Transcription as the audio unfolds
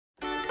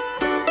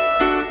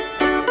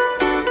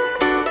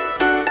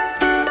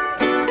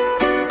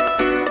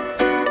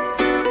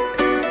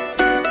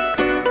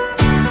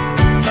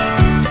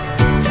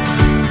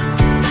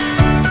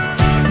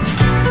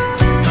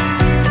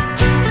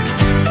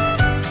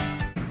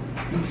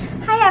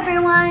Hi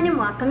everyone, and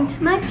welcome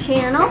to my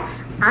channel.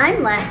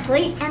 I'm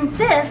Leslie and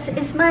this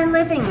is my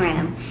living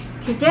room.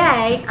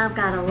 Today I've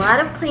got a lot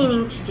of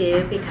cleaning to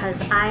do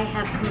because I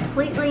have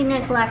completely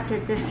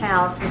neglected this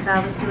house as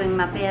I was doing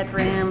my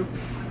bedroom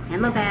and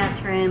my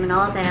bathroom and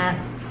all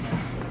that.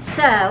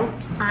 So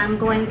I'm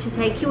going to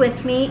take you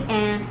with me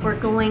and we're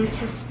going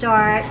to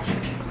start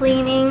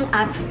cleaning.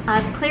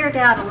 I've cleared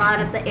out a lot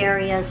of the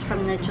areas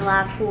from the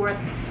July 4th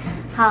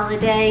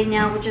holiday.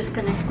 Now we're just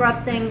going to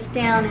scrub things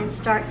down and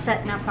start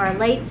setting up our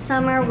late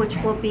summer, which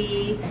will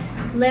be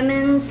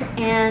lemons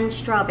and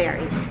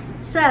strawberries.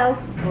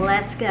 So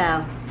let's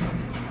go.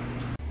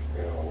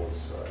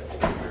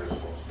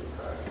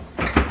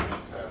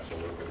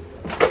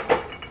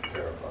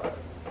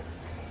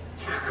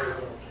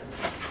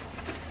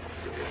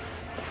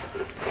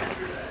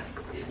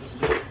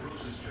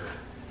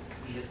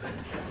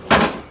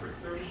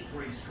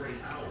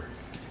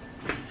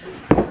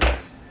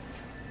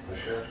 The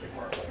sheriff's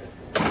department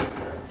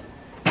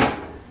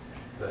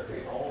that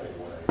the only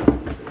way to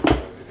avoid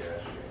the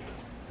gas change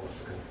was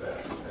to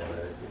confess, and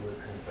that if you would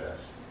confess,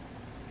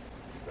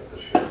 that the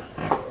sheriff's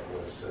department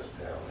would assist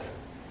town in.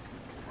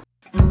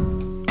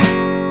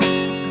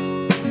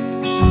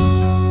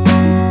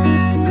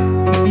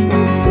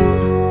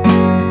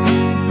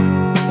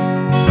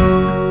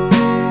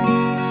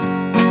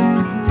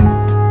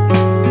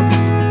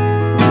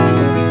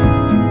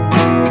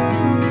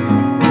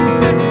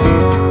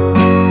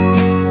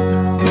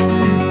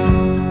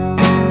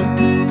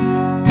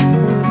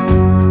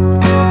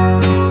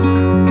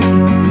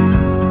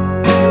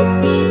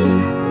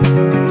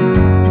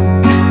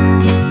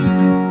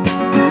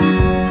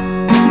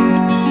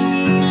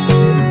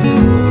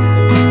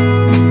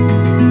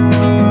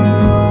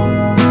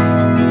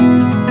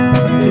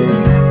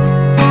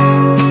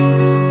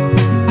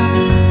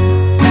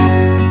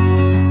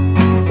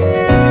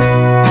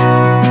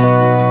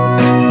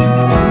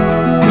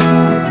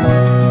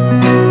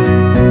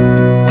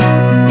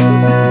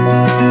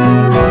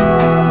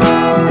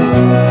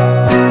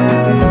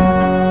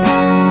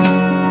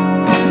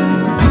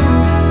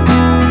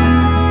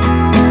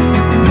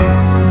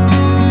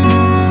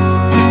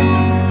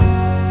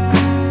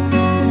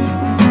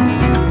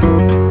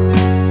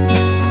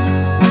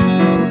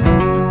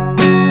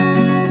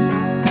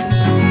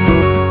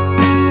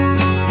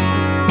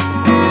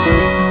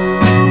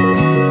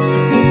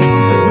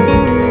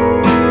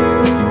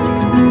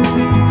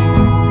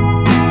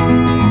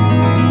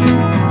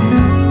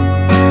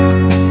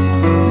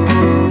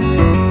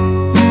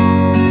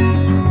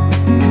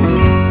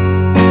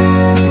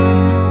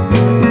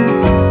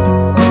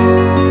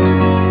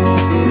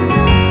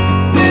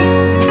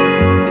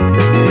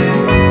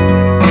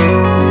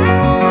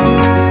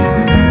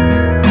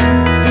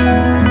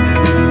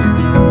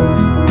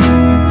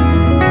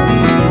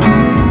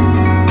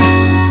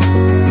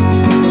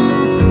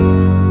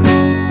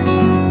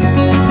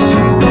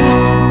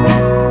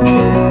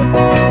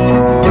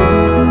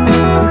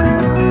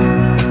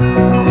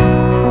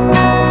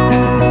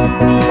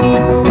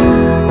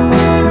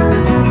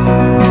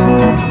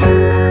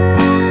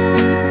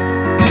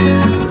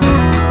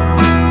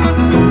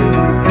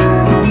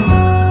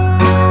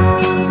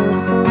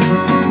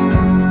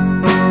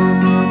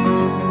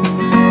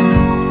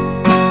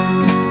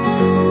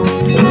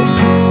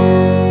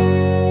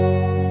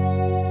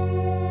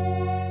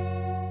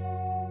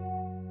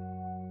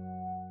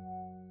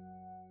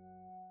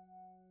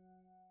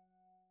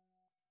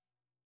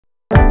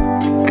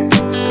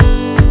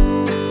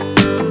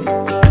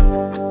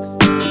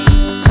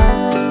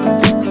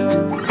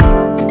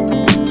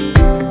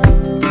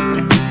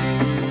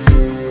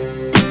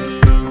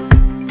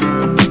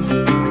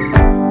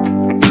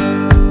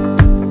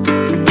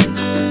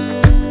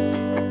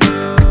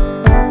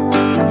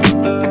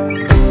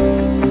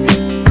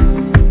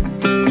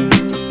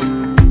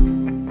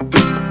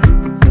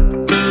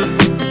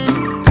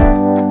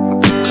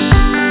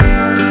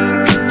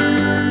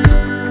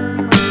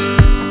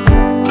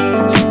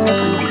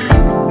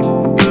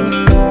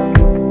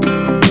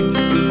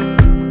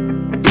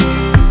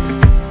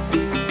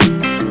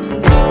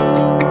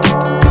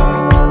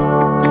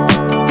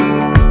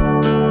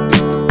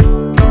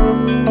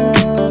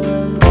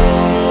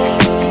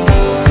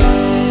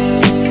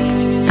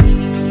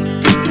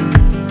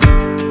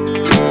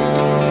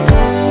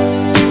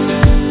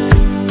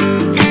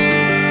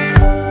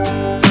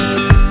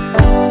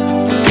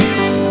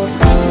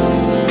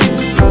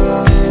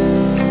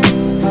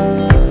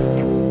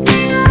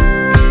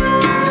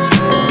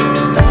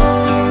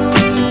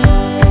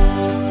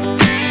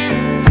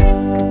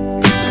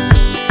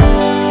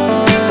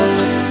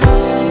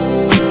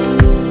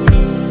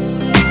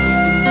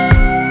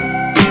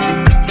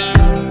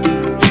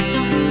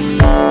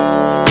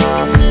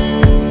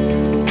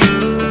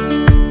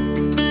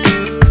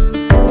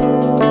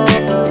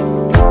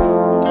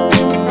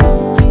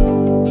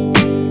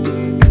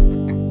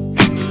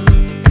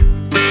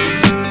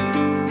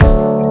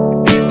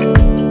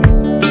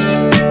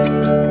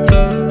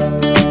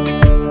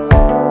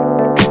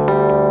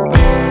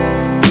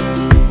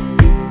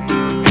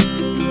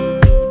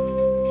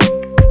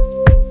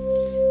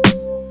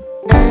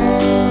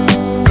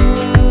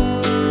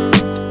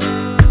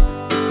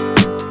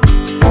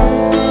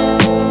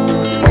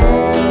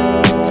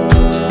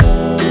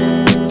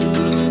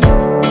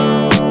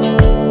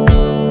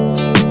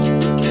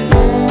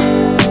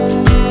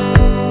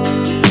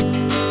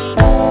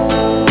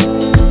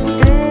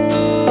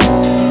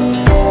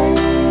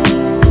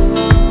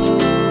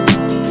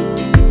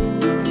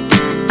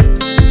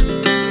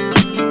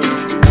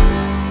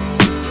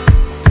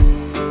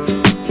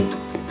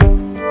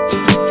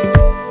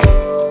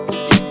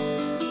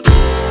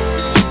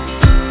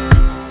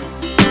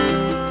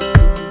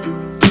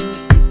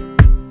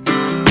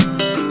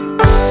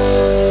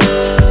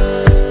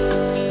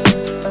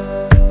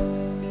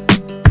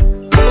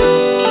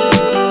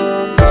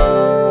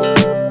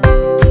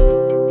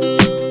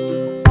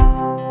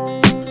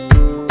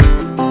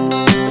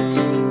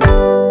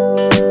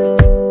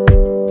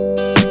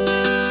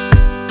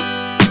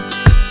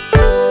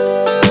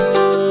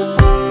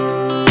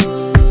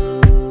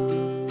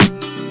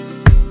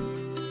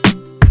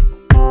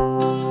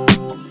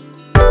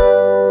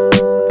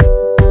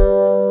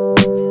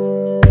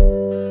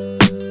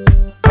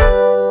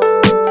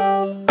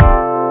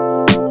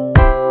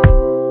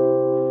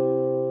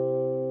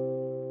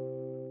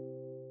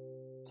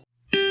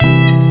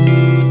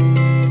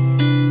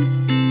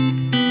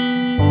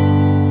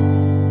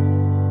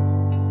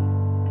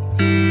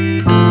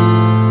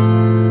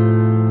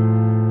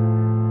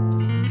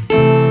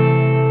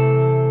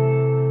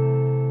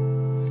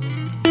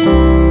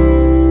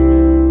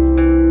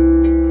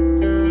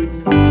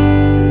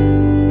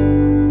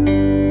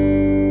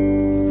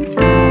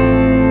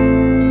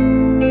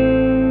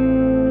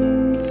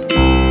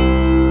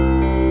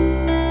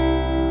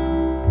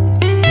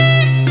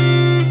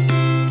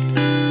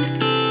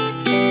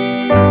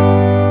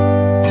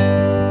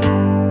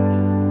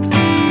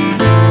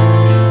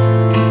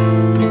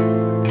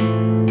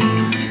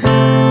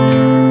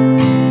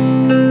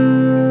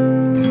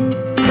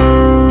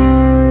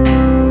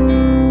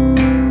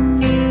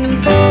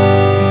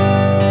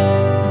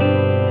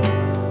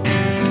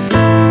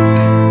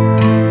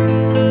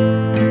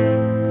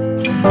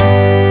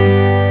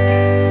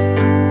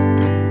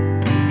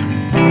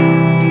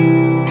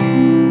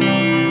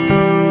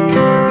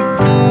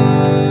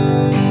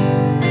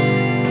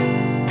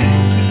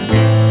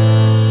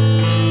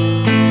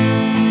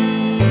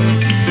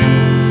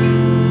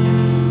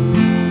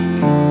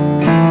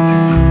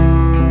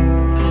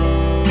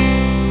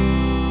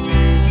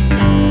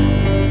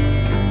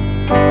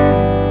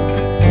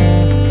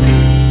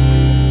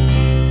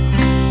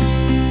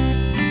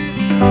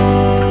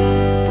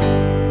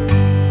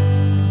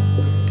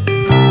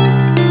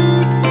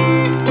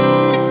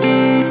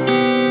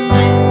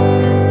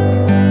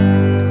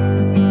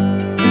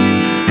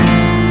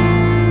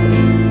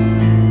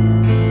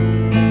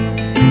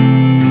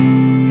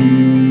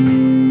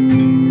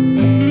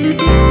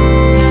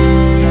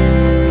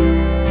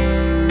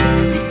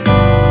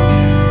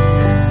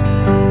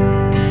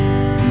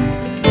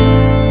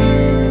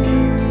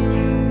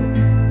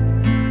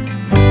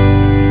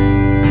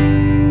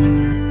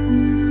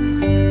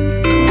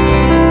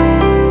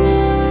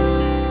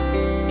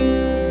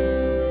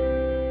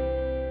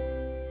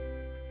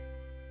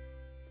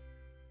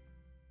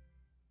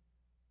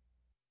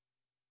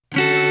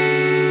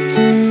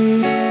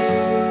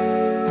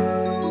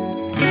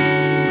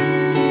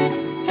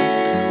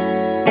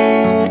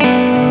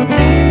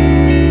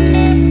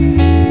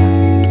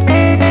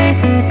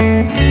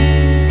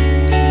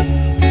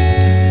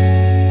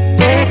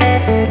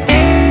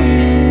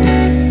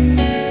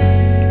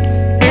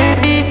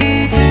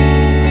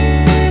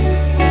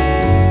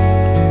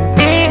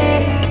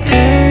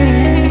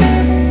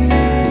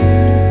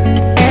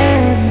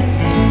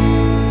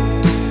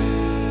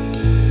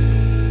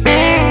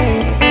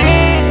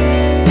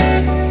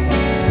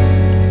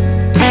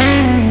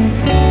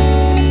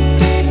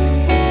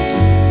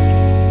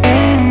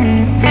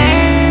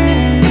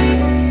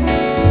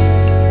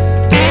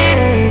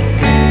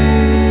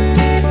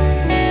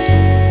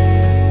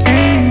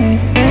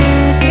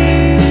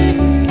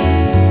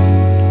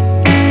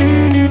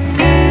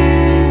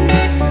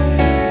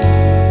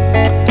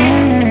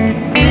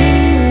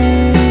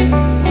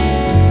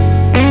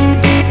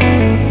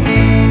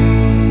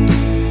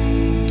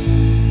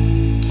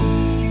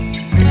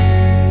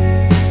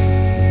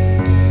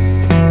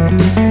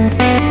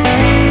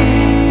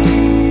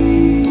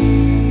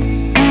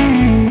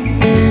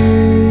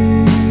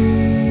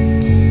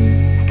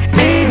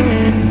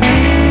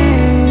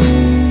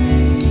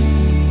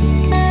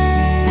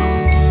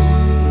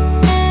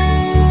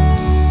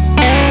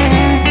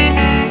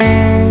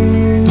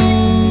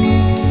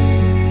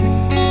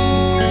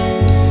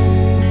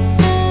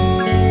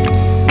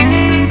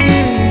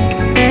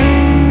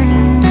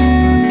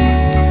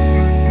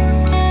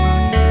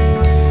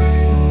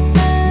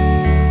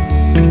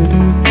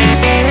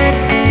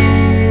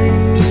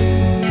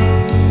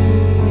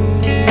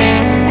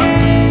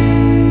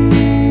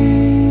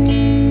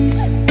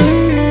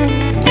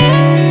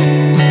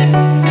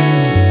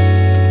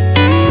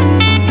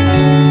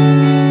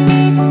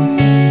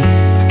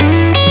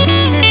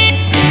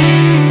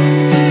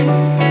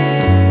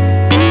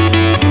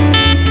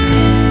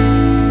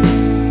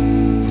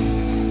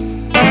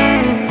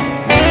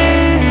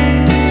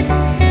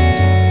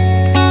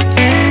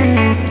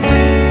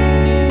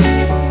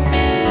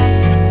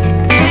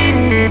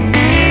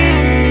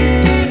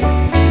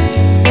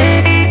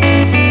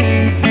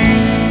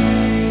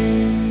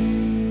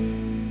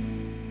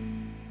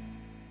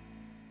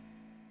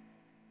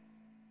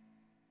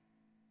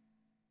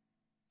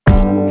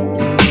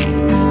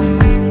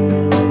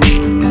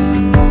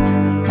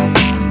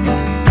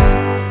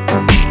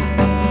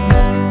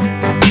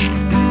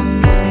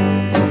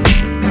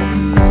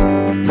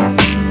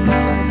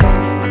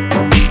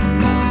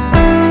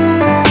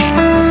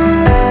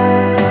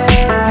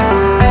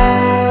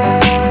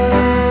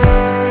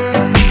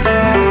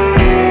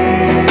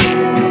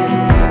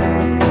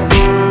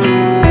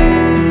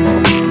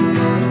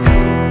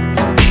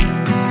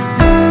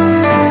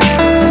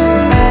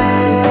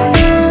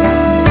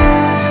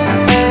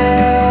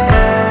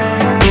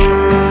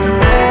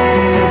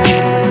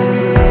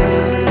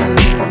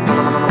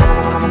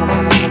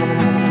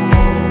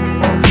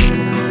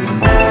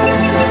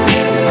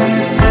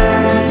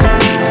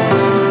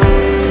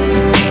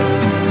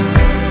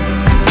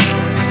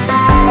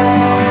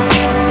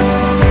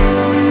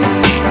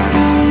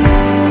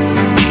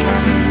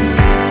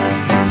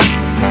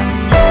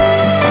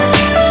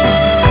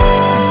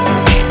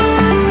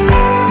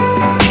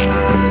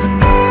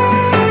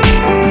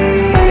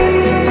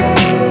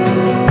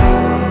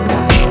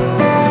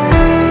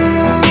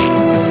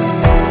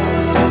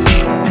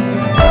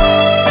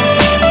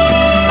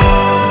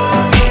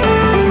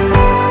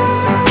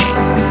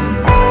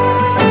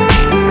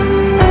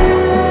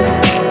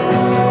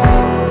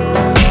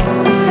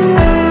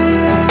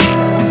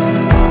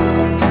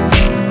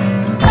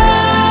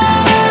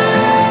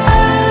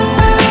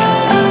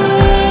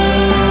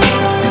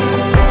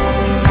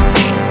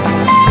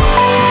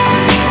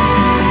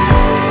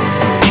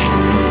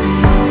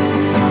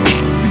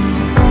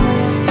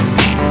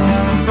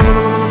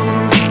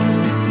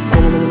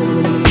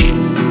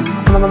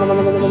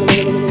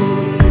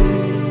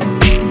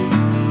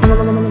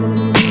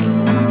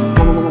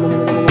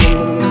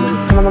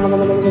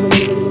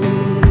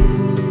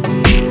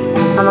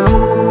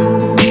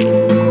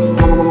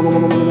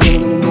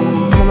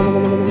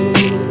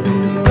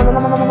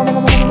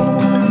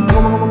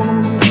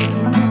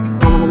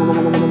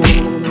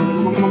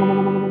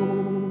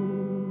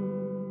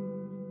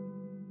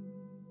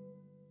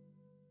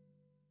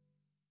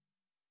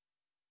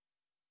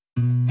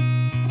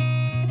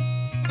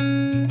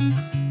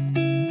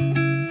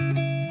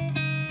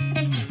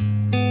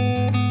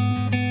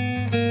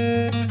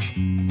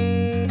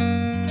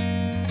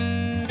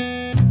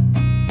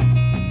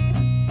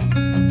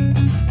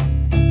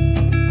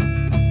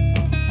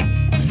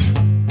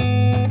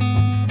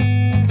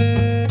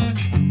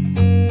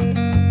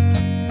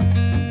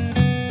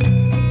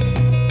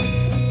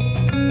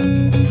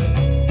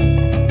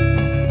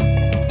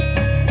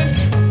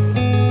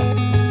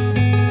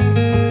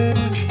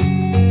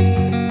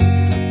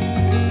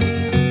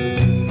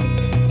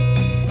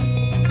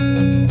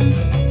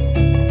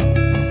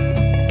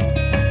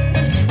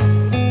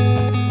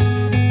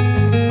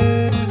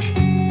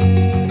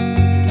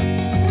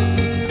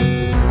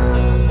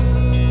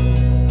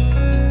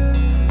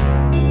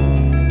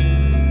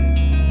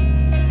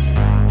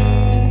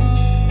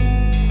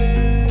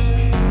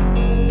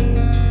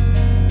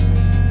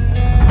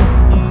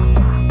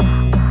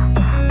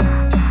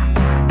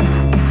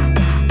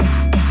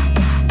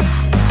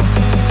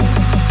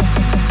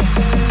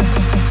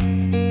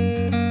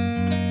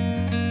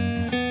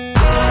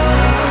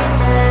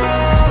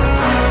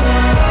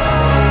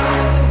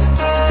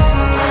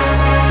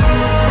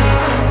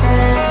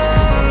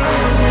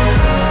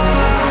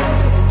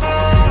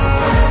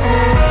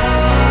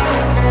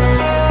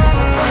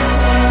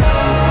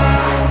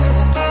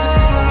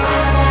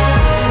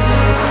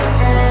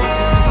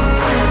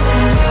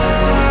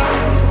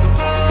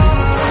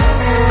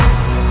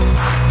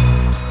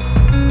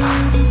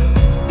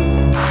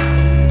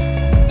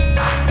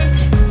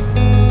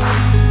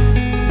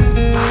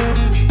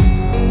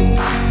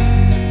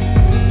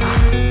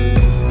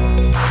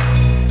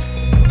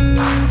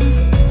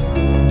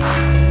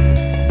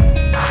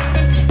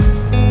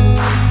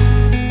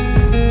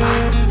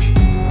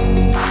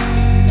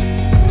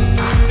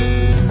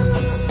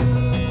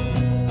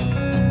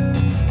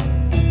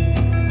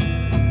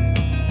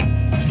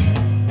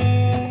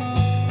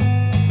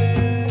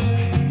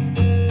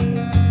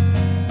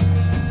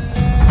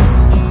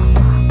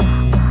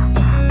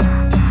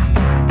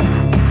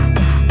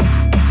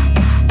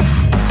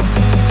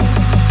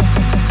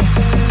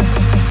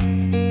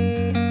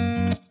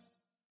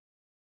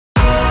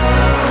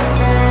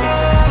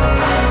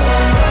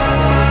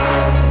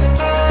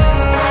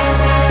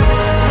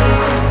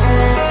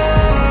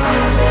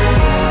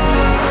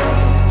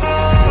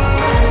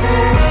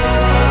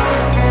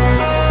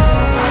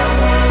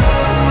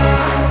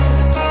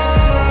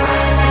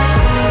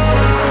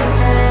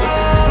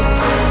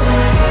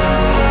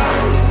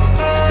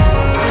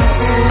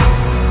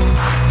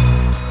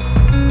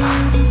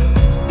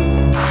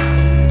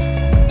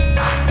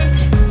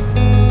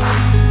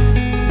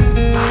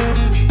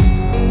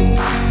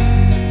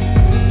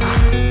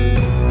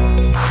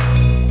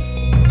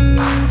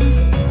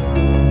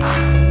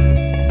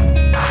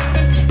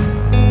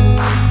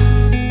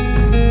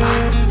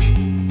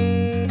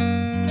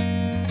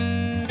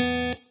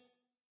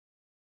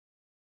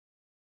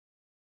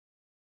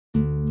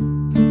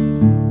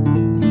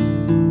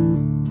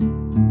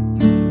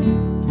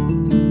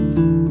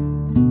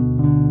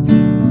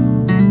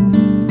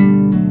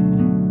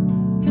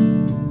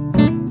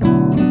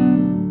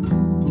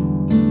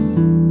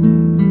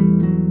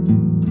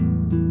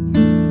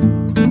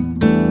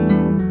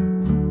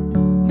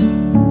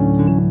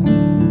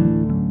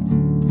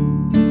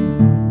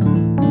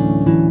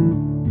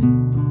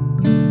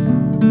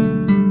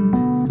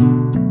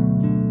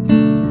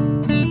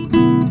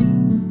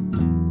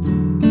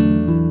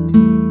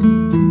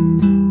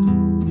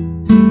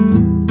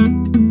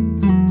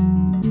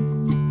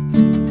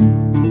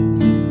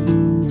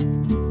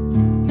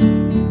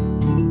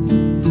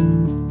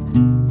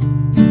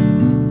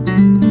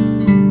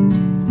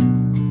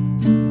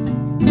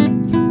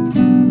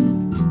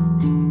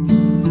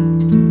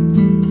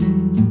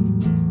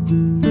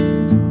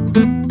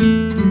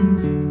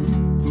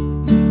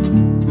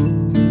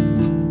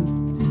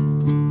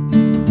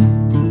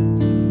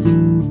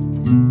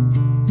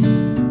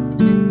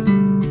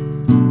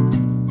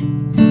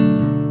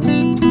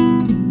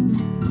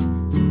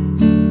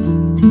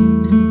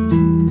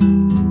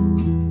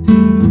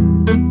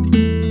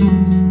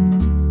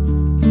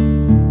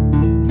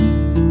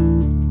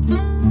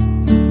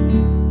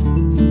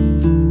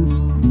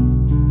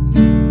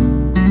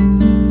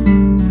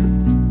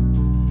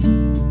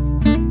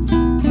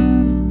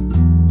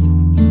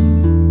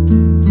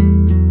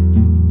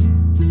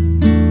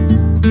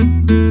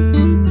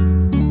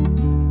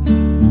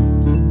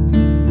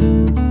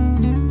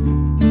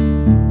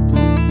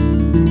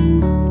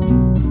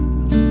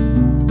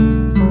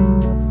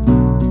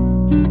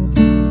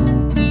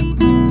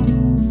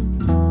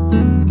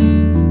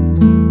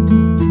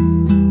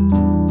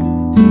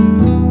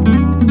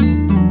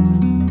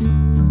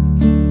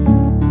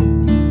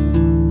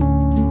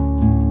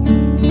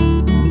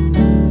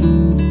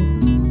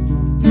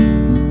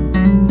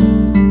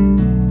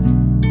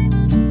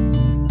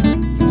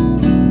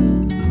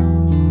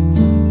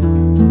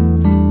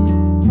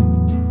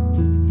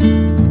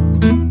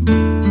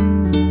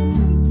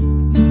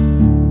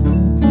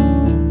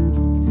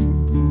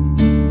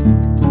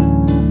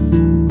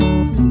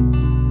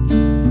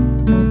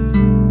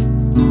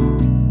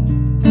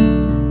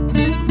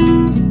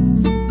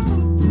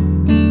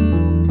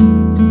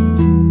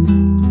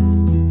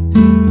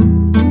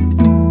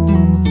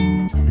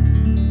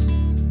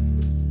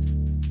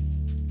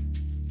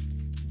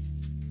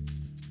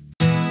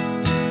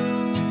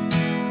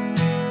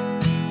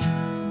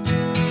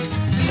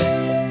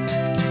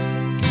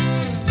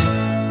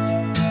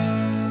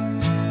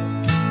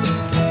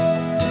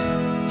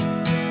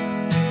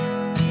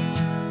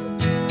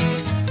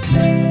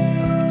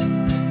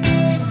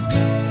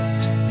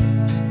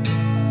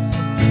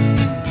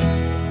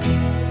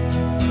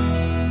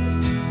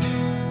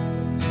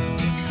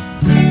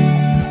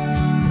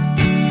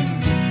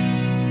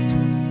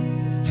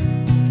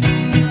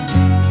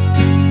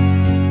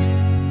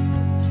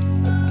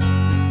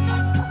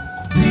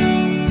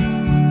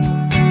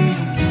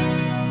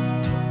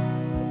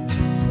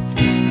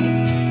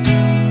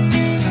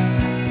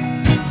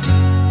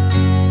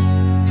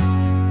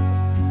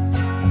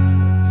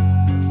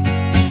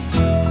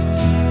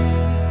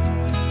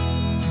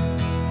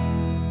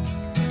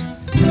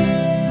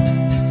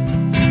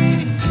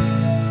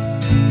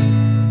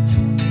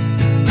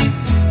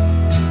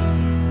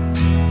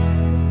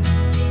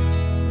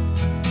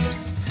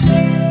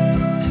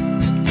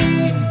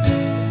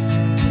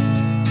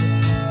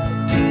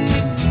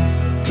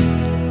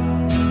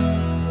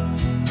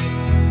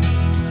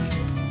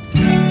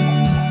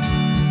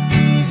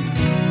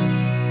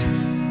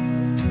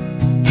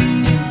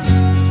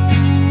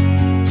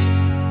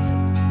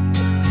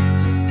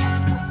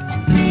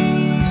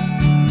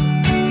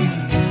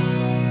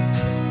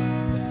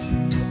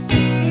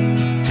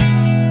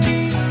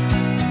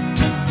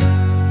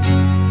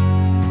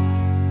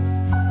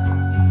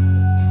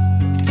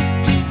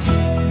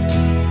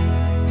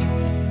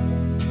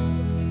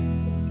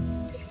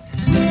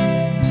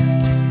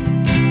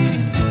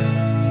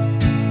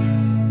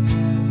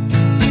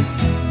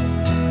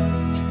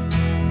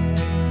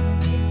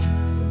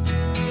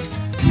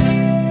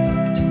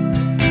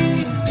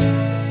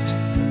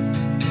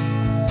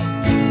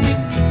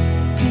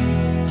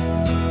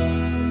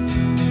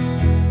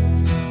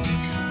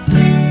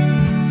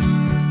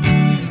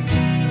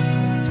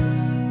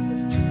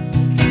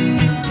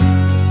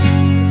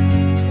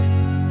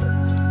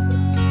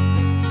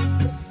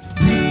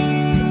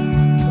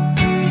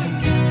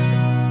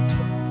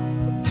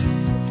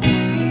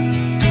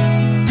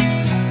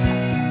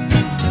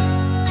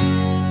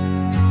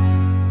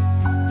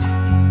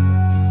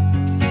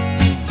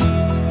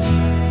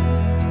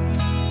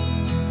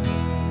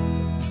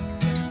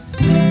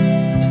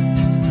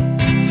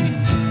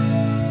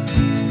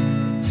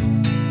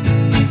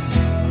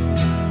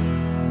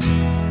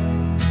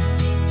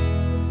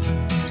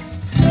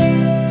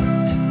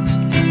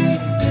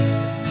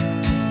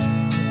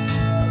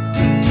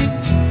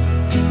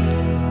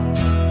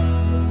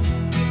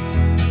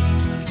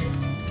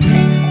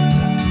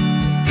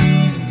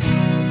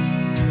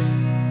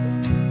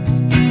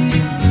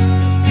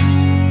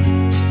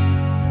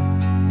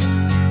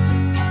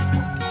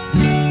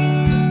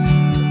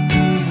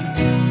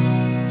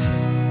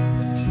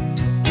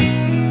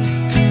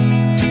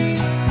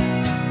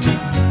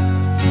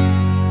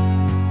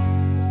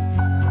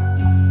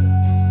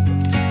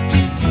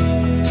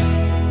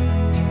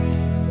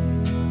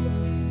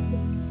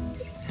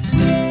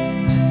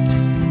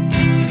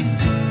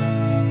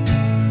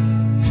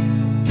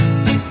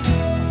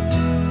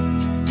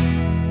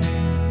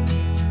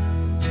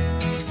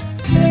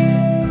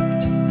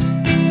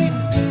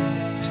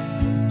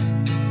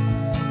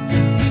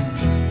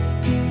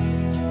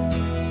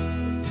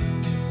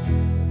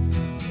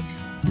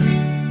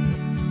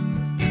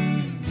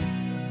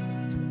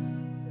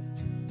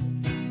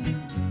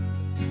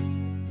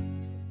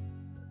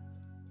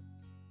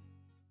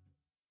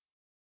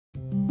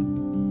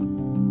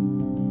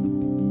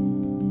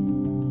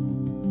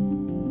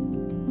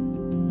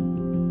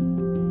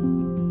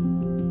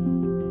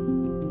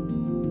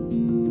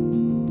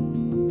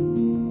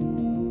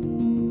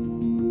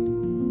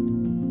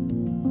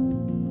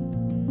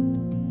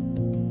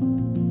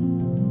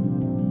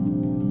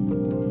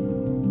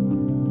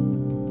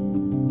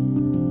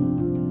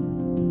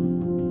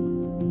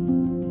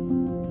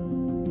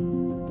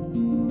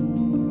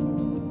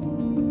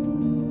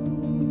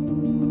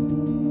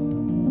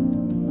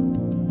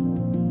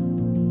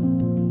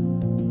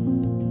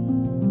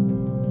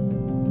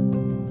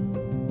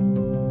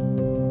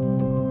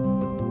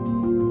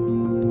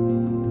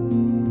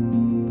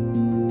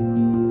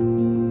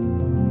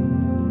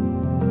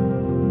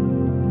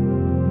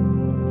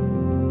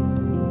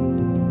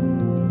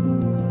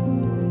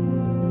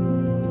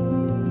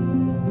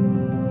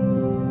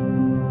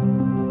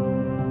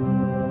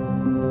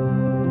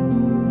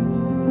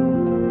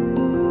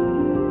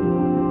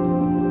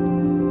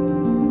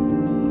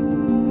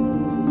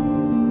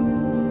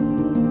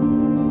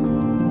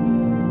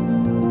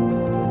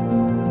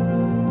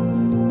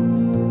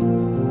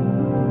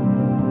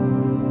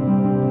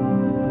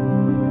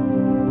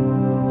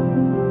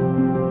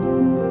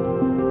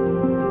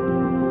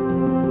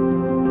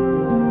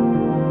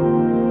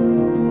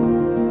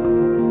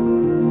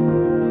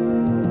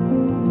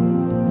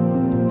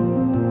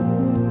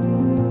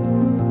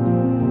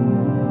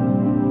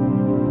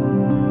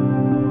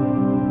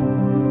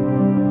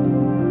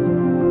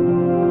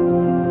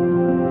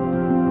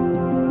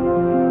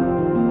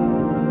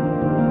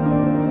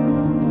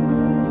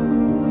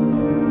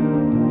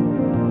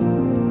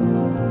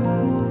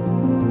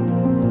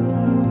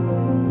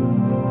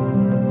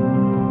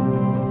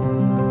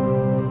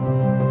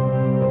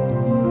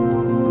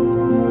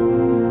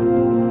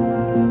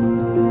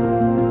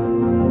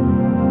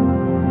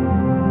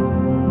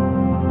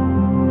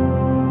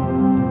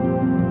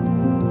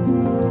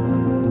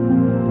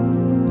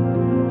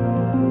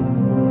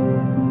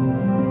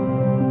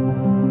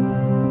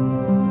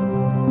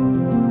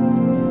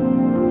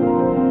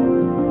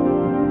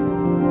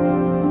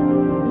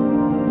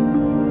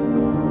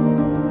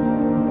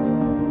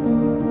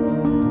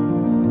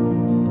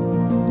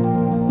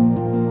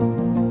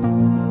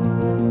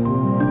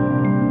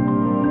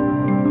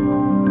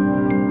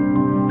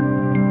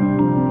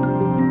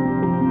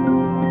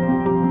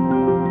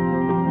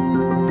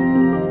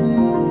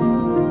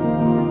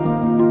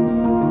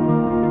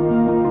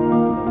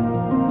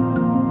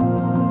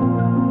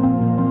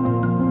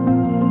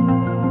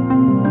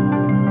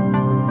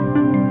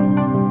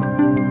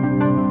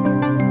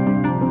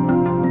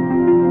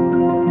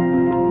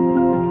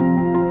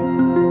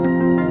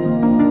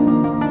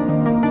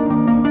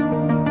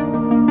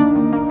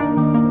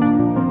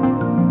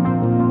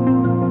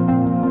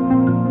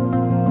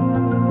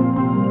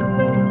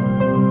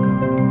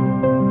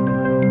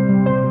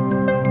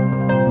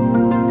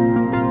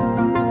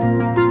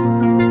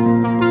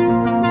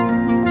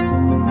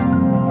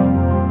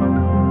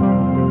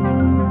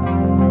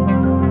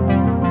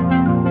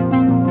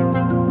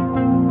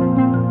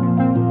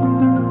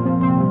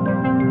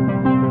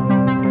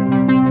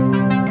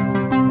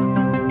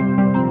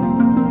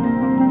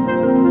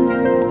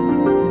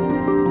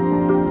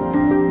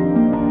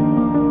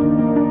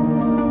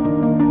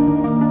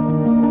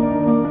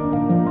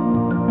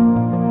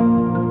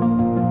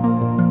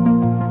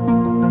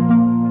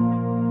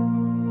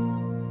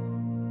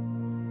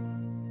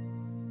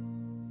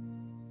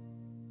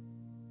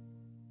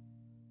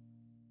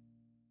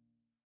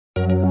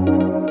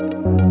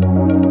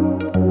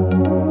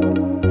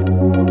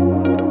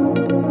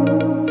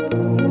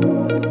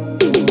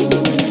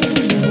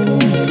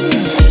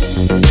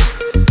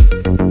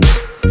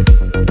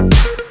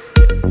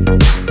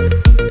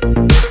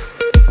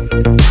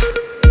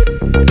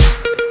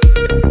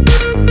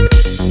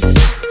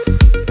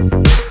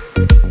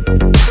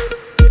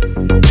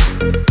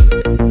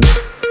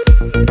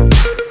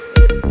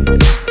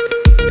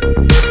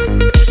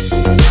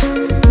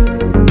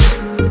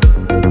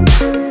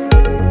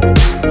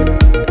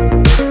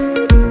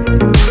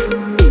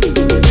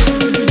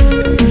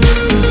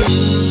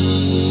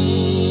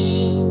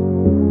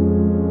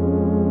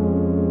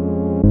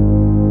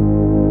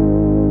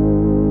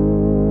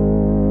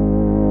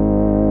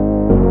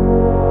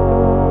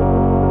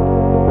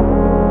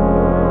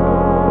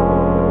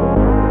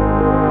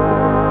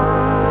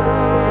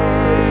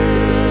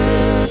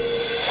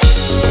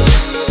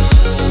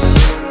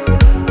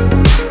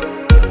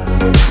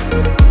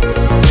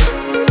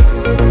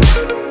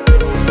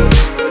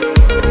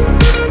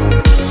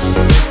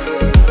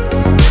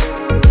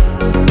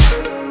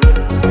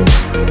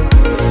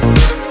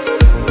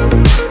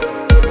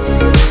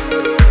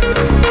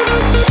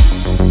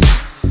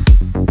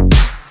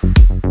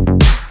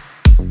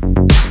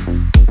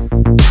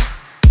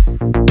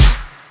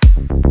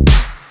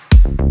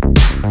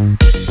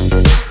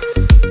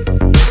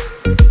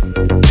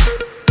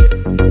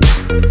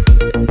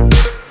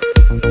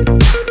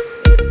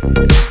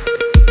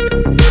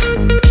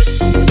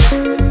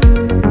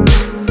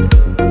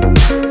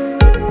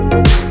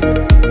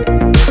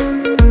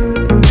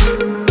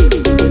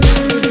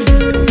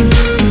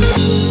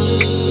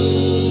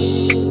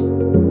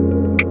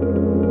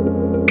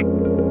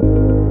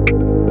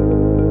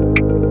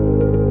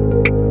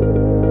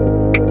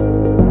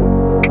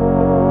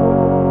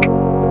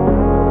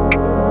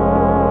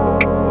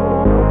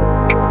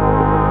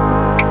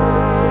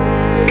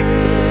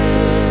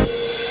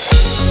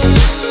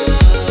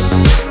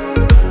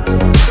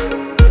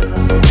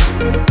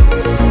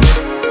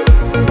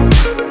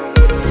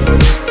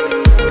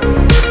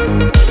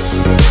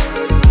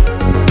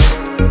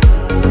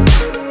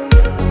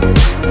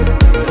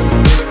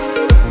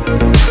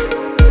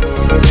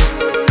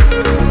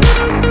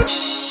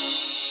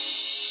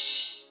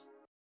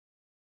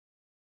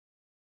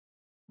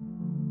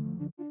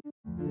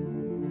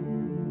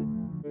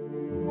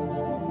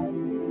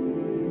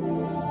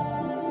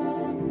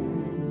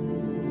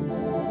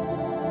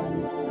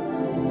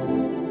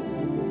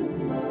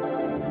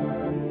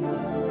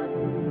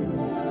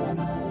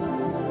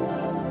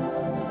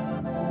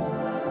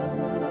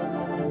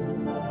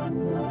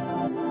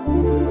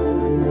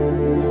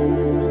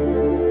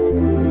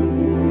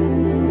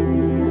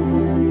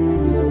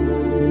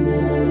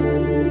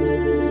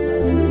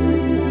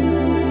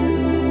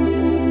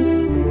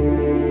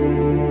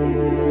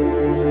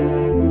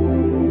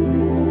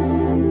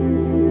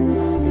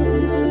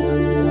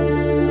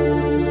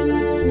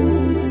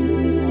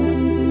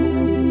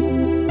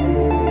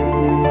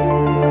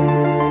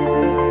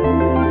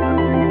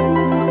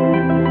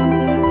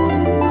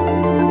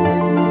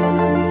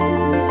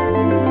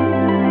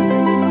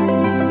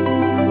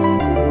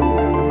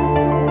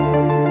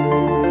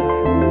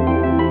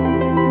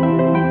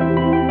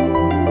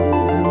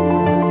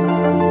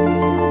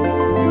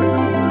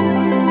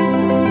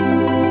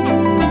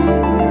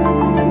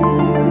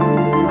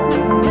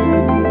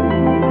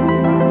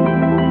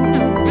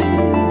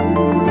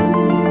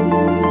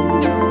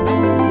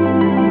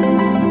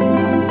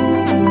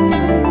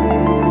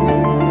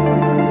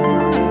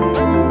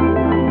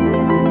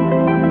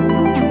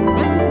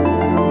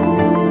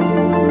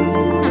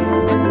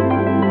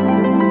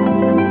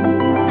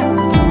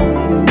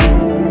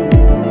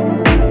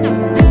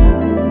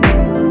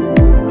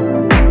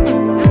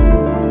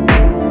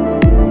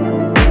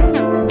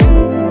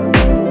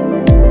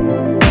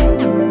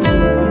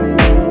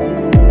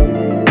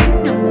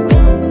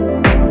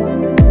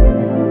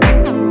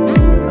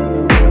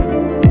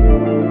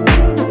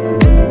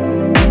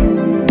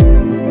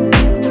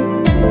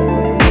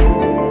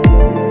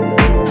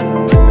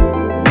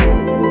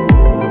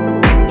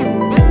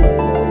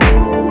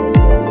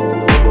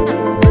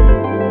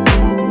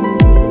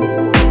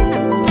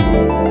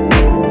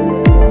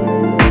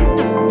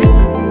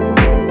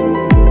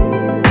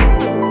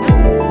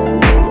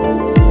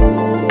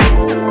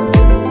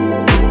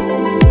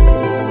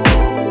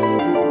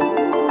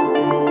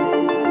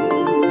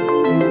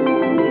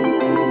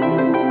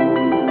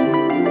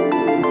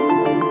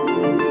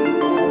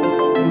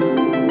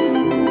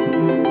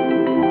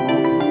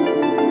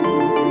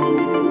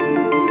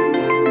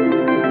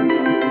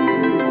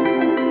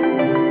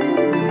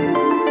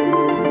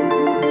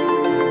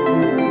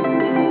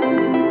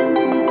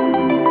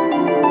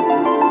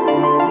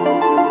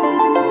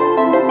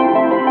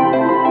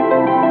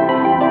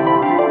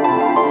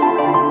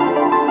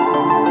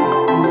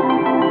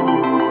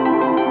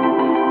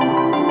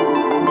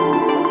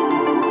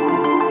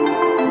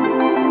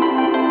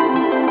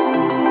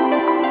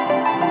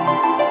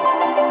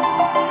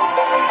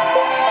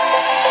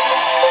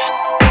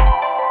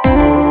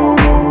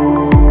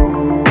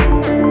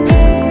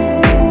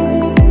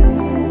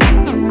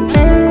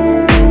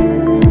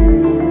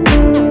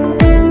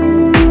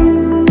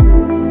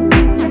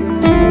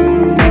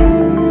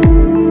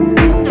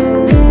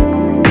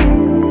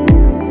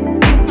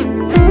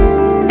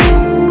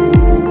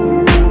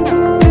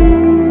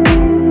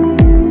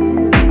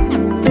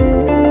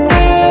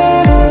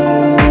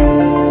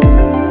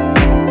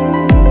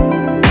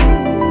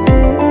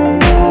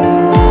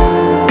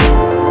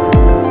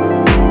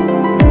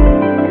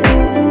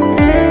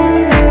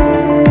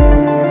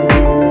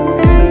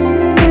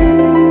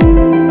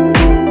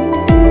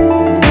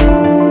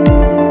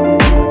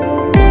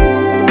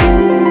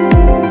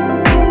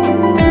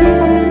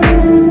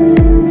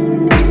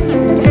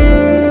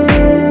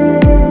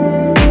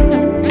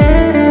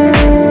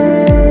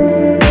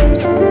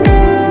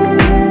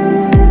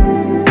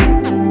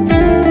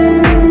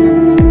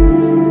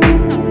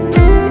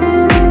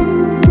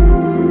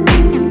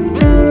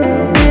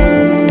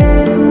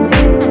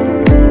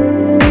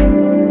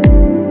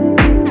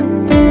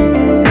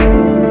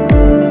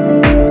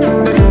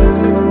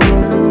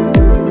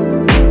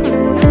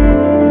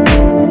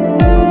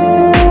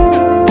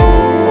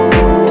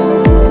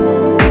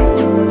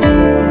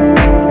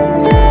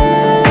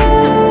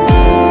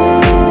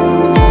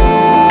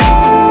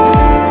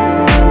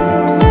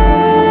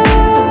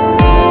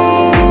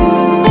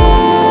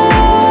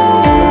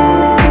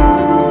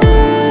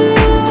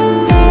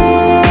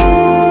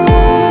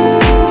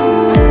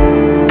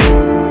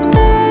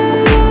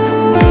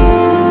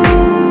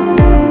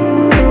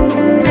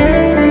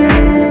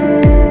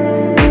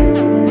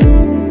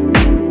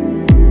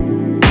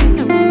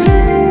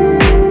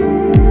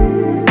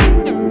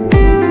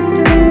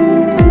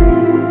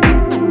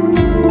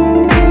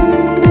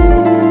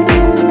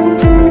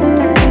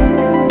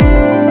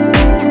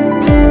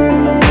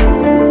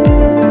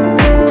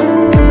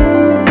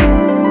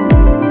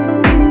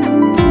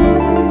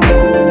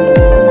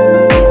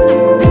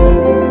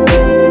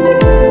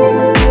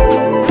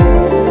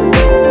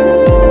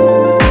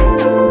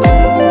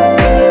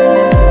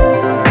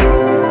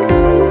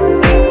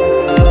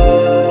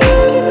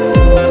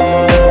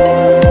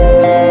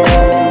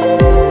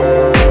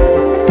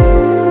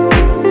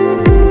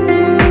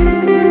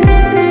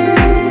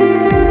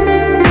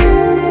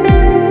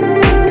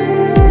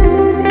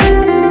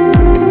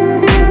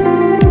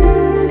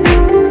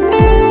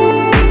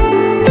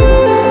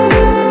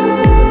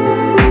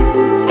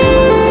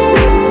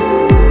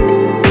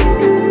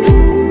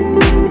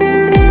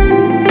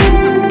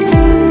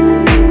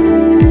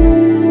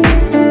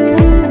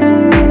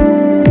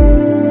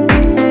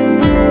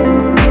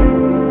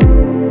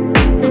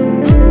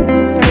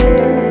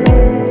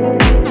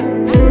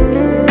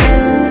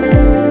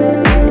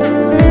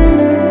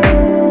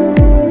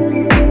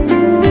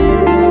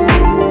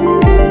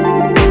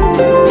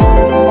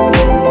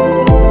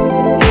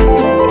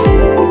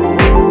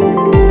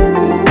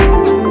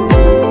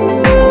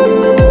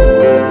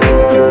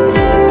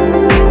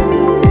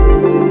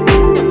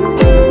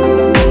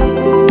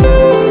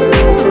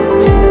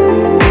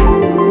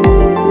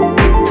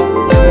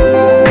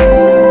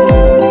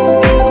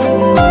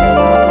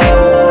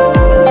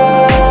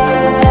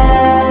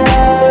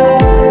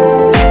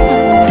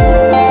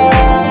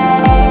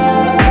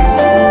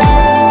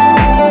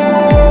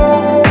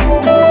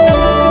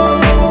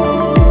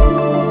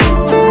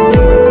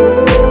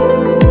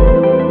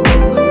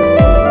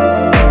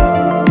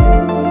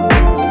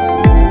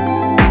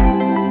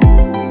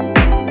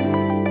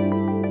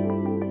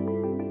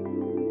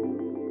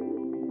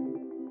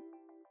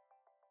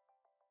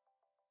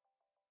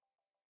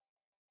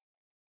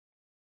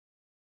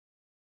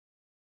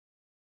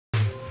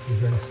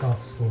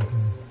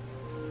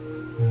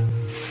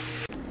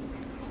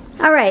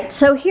 All right,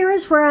 so here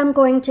is where I'm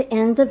going to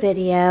end the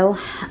video.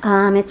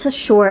 It's a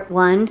short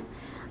one.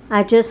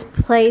 I just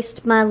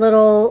placed my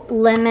little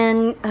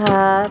lemon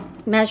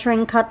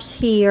measuring cups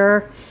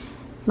here,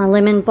 my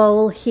lemon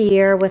bowl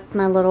here with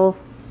my little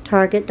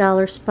Target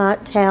dollar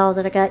spot towel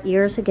that I got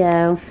years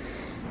ago.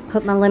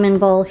 Put my lemon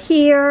bowl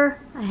here.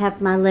 I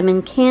have my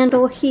lemon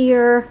candle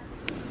here.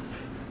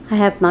 I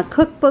have my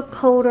cookbook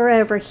holder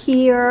over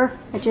here.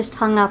 I just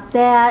hung up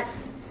that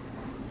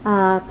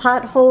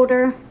pot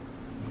holder.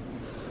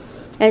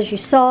 As you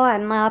saw, I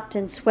mopped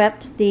and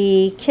swept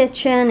the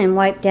kitchen and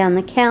wiped down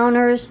the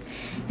counters,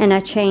 and I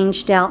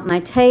changed out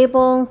my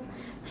table.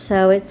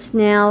 So it's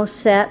now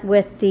set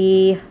with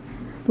the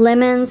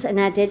lemons, and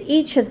I did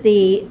each of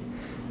the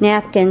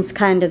napkins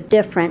kind of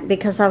different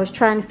because I was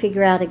trying to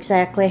figure out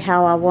exactly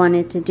how I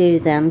wanted to do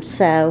them.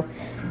 So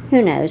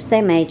who knows,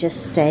 they may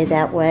just stay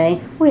that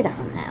way. We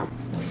don't know.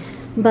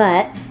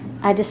 But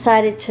I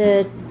decided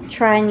to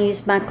try and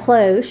use my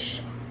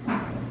cloche.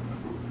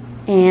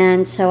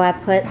 And so I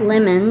put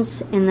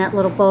lemons in that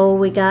little bowl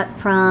we got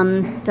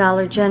from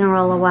Dollar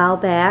General a while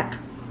back.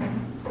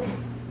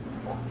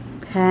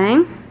 Okay.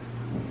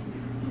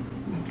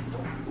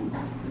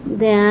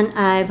 Then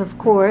I've, of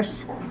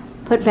course,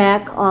 put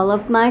back all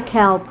of my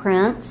cow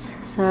prints.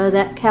 So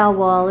that cow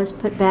wall is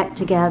put back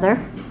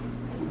together.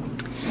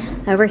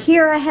 Over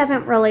here I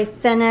haven't really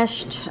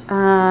finished.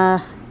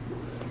 I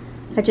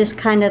just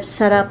kind of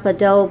set up a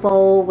dough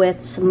bowl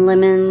with some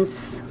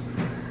lemons.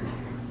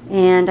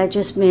 And I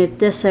just moved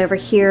this over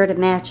here to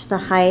match the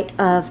height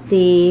of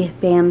the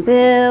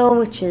bamboo,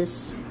 which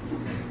is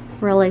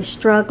really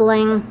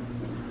struggling.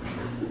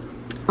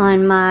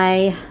 On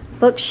my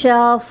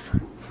bookshelf,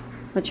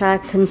 which I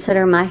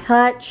consider my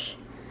hutch,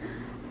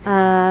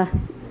 I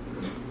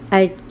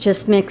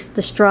just mixed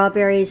the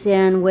strawberries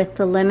in with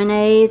the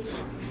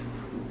lemonades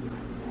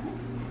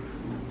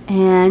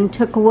and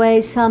took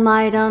away some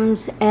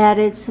items,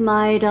 added some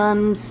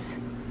items.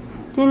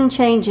 Didn't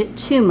change it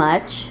too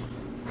much.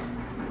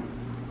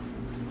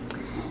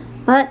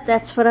 But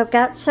that's what I've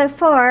got so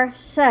far.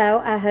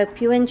 So I hope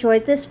you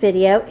enjoyed this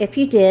video. If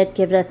you did,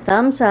 give it a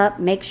thumbs up.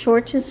 Make sure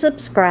to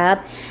subscribe.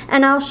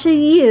 And I'll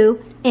see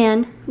you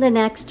in the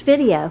next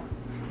video.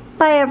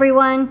 Bye,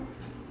 everyone.